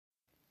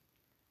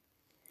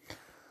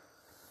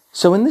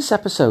So in this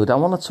episode, I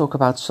want to talk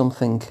about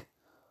something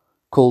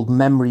called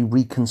memory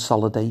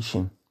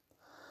reconsolidation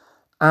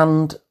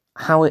and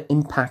how it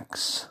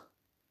impacts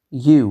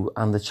you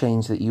and the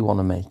change that you want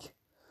to make.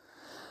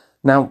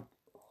 Now,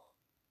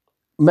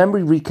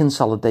 memory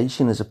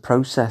reconsolidation is a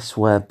process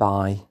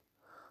whereby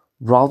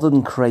rather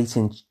than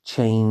creating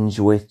change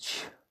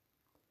which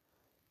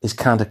is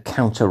kind of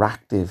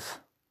counteractive,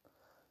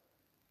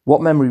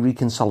 what memory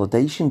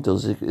reconsolidation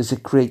does is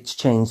it creates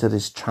change that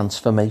is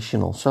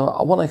transformational. So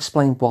I want to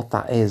explain what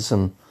that is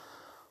and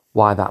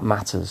why that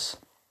matters.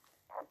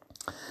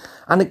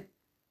 And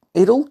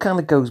it all kind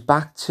of goes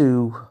back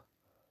to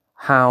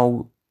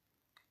how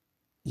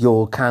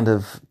your kind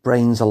of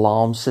brain's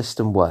alarm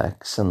system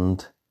works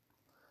and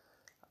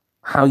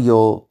how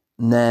your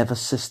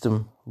nervous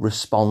system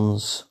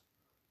responds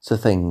to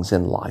things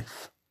in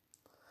life.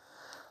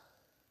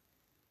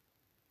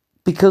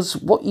 Because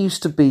what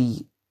used to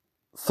be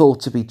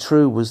thought to be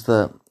true was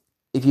that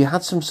if you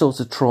had some sort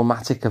of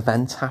traumatic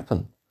event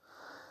happen,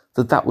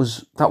 that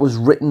was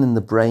written in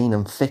the brain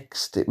and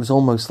fixed. It was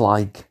almost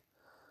like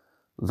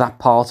that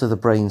part of the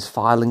brain's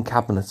filing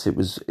cabinet. It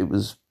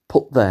was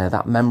put there.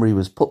 That memory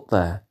was put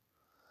there,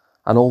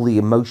 and all the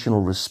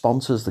emotional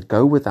responses that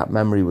go with that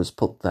memory was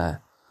put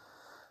there.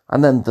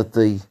 And then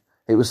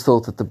it was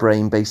thought that the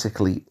brain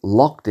basically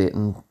locked it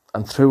and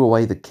threw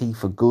away the key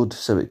for good,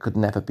 so it could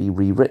never be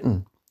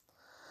rewritten.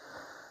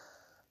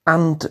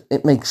 And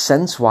it makes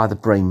sense why the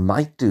brain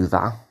might do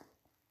that,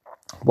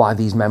 why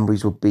these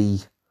memories would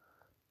be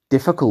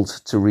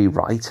difficult to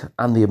rewrite,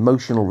 and the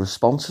emotional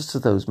responses to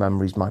those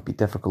memories might be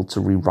difficult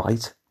to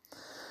rewrite.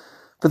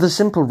 For the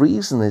simple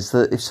reason is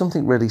that if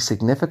something really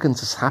significant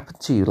has happened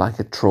to you, like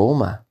a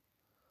trauma,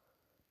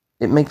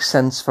 it makes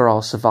sense for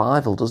our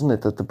survival, doesn't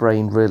it, that the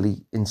brain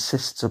really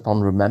insists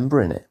upon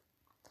remembering it.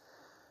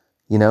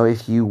 You know,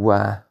 if you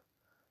were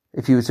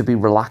to be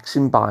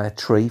relaxing by a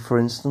tree, for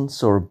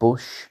instance, or a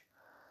bush,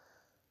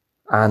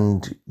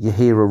 and you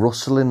hear a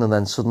rustling and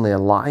then suddenly a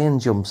lion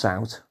jumps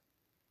out,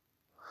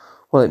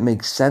 well, it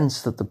makes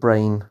sense that the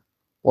brain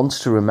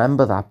wants to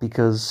remember that,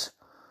 because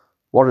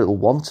what it'll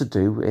want to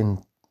do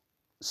in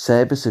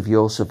service of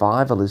your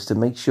survival is to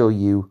make sure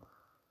you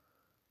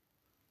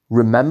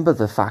remember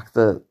the fact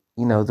that,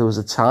 you know, there was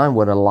a time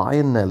when a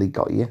lion nearly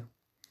got you.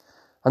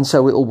 And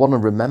so it'll want to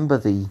remember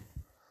that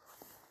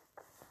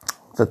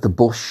the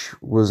bush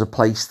was a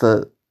place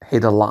that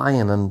hid a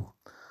lion, and,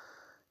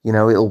 you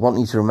know, it'll want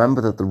you to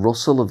remember that the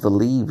rustle of the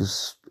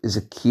leaves is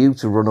a cue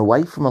to run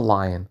away from a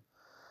lion.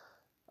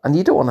 And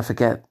you don't want to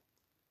forget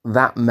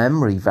that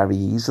memory very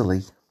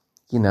easily,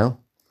 you know,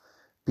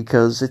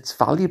 because it's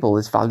valuable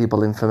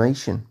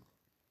information.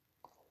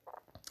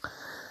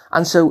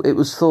 And so it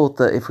was thought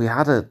that if we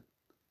had a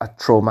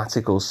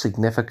traumatic or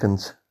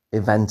significant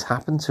event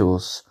happen to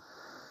us,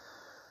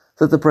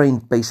 that the brain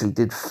basically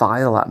did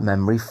file that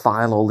memory,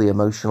 file all the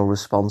emotional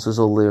responses,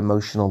 all the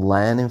emotional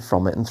learning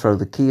from it, and throw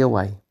the key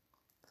away.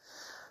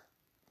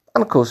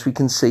 And of course we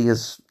can see,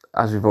 as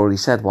we've already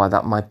said, why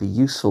that might be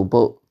useful,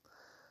 but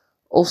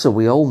also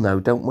we all know,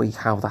 don't we,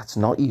 how that's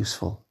not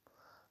useful.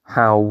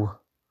 How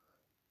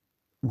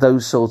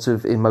those sorts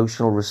of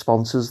emotional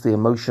responses, the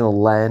emotional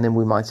learning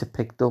we might have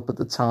picked up at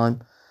the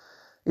time,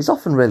 is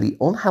often really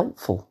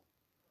unhelpful.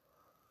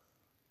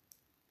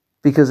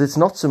 Because it's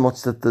not so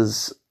much that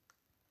there's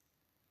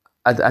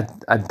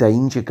a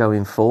danger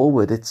going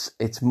forward,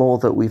 it's more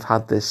that we've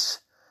had this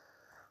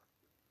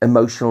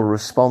emotional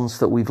response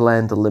that we've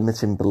learned a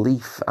limiting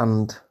belief,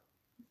 and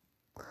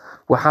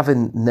we're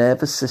having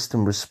nervous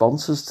system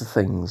responses to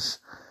things,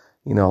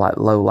 you know, like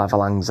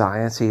low-level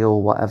anxiety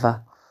or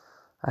whatever,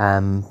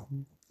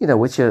 you know,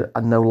 which are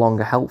no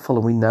longer helpful,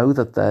 and we know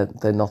that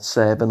they're not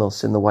serving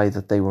us in the way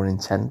that they were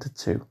intended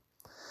to.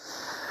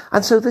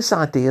 And so this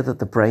idea that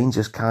the brain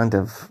just kind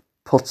of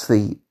puts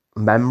the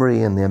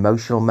memory and the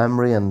emotional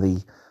memory and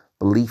the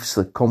beliefs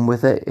that come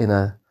with it in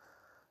a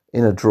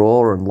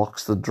drawer and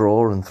locks the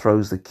drawer and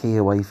throws the key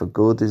away for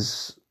good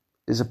is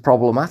a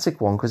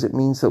problematic one, because it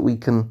means that we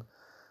can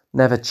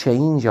never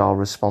change our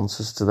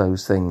responses to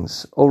those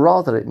things. Or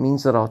rather, it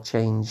means that our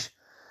change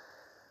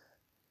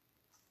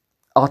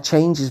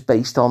is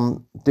based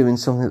on doing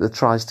something that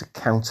tries to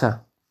counter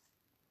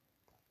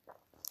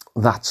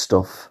that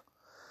stuff.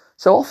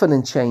 So often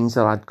in change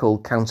that I'd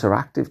call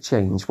counteractive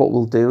change, what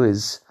we'll do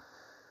is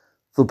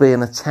there'll be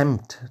an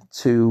attempt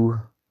to,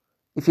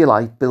 if you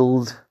like,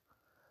 build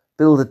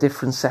a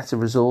different set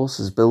of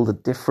resources, build a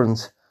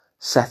different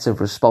set of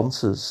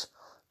responses,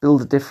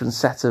 build a different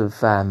set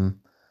of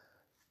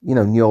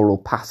neural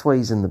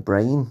pathways in the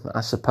brain,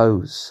 I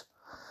suppose.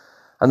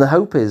 And the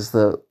hope is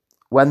that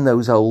when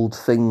those old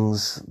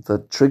things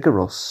that trigger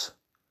us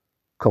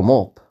come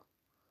up,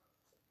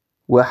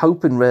 we're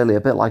hoping, really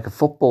a bit like a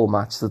football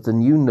match, that the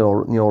new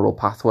neural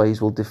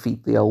pathways will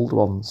defeat the old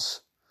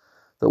ones.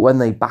 That when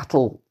they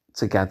battle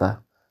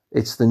together,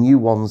 it's the new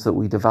ones that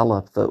we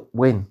develop that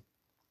win.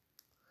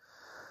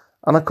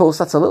 And of course,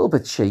 that's a little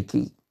bit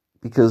shaky,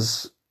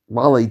 because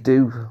while they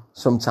do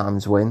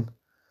sometimes win,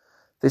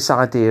 this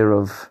idea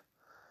of,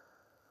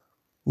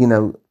 you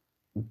know,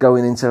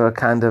 going into a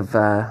kind of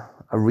a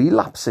a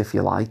relapse, if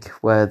you like,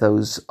 where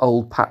those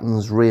old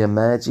patterns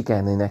re-emerge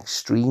again in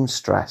extreme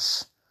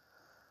stress,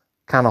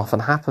 can often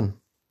happen.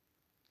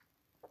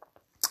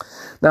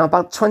 Now,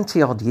 about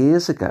 20 odd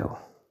years ago,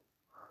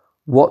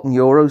 what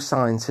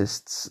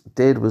neuroscientists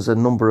did was a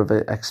number of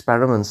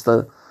experiments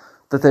that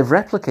they've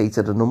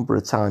replicated a number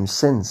of times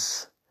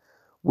since,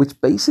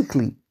 which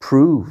basically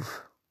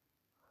prove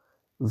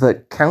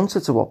that,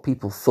 counter to what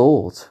people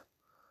thought,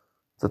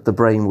 that the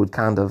brain would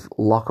kind of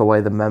lock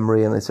away the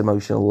memory and its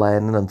emotional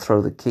learning and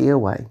throw the key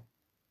away,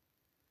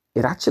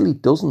 it actually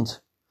doesn't.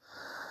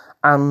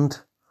 And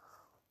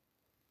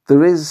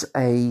there is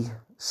a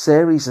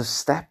series of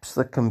steps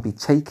that can be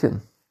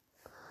taken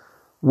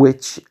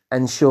which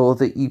ensure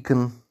that you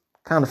can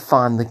kind of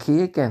find the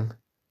key again.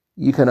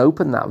 You can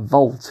open that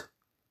vault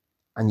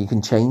and you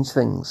can change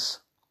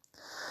things.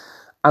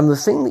 And the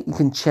thing that you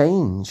can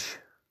change,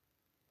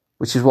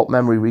 which is what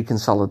memory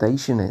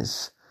reconsolidation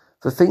is,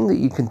 the thing that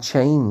you can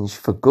change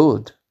for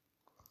good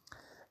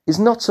is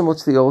not so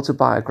much the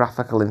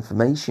autobiographical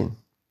information.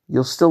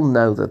 You'll still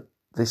know that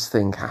this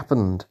thing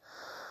happened.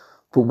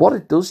 But what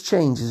it does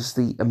change is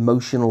the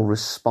emotional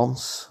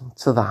response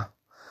to that.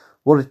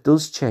 What it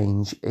does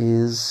change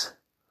is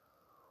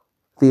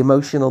the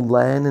emotional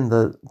learning,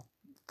 the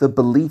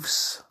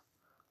beliefs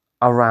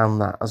around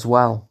that as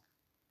well.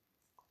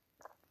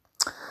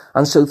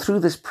 And so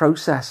through this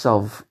process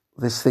of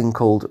this thing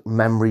called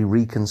memory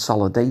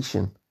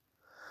reconsolidation,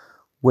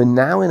 we're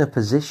now in a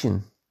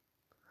position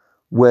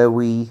where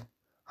we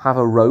have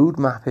a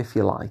roadmap, if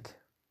you like,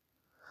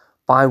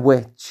 by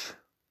which,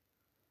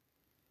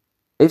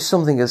 if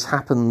something has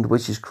happened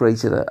which has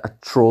created a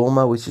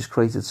trauma, which has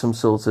created some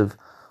sort of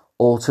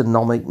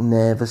autonomic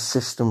nervous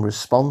system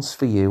response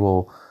for you,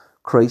 or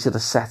created a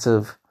set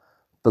of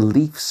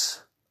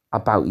beliefs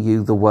about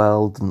you, the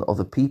world, and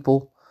other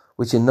people,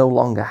 which are no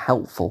longer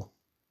helpful,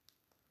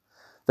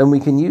 then we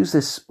can use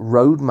this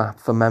roadmap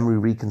for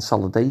memory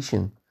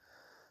reconsolidation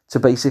to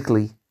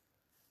basically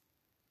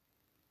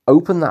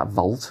open that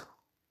vault,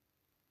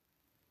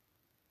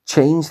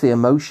 change the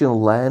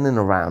emotional learning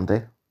around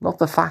it, not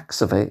the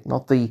facts of it,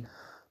 not the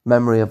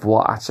memory of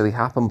what actually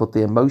happened, but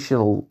the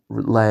emotional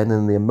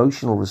learning, the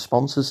emotional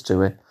responses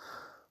to it,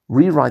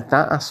 rewrite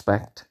that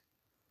aspect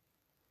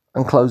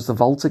and close the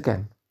vault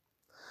again.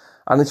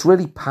 And it's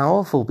really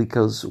powerful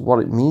because what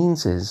it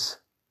means is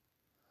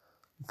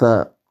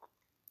that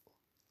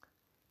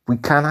we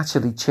can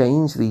actually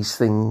change these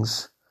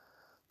things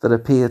that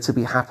appear to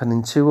be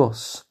happening to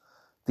us,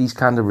 these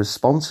kind of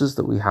responses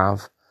that we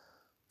have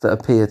that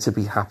appear to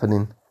be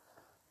happening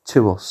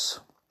to us.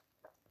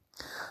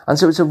 And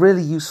so it's a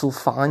really useful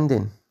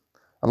finding.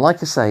 And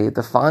like I say,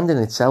 the finding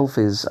itself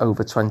is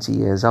over 20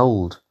 years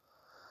old.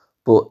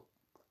 But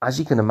as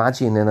you can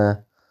imagine, in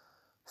a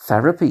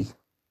therapy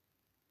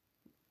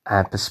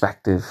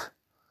perspective,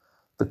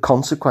 the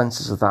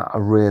consequences of that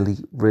are really,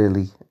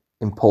 really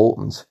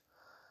important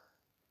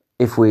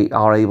if we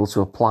are able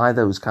to apply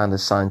those kind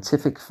of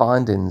scientific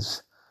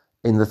findings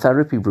in the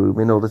therapy room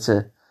in order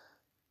to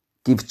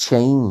give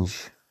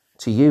change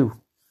to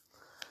you.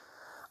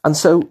 And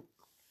so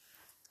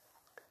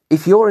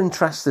if you're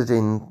interested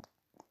in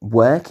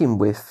working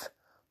with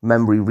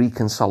memory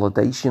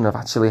reconsolidation, of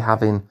actually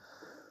having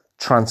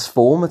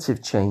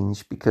transformative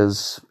change,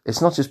 because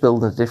it's not just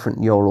building a different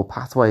neural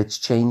pathway, it's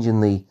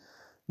changing the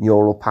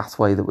neural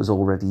pathway that was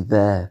already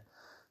there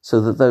so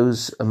that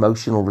those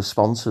emotional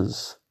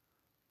responses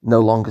no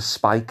longer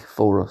spike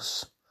for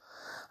us.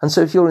 And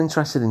so if you're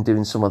interested in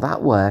doing some of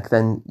that work,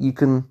 then you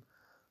can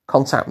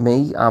contact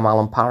me. I'm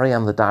Alan Parry.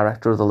 I'm the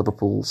director of the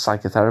Liverpool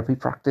Psychotherapy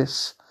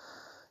Practice.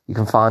 You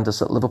can find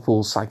us at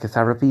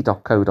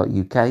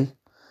liverpoolpsychotherapy.co.uk.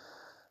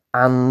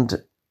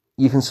 And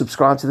you can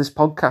subscribe to this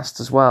podcast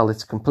as well.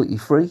 It's completely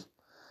free.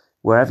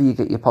 Wherever you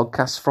get your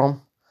podcasts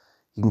from,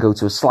 you can go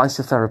to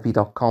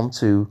asliceoftherapy.com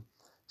to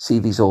see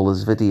these all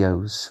as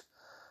videos.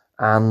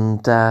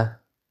 And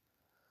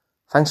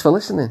thanks for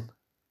listening.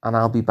 And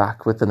I'll be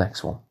back with the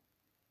next one.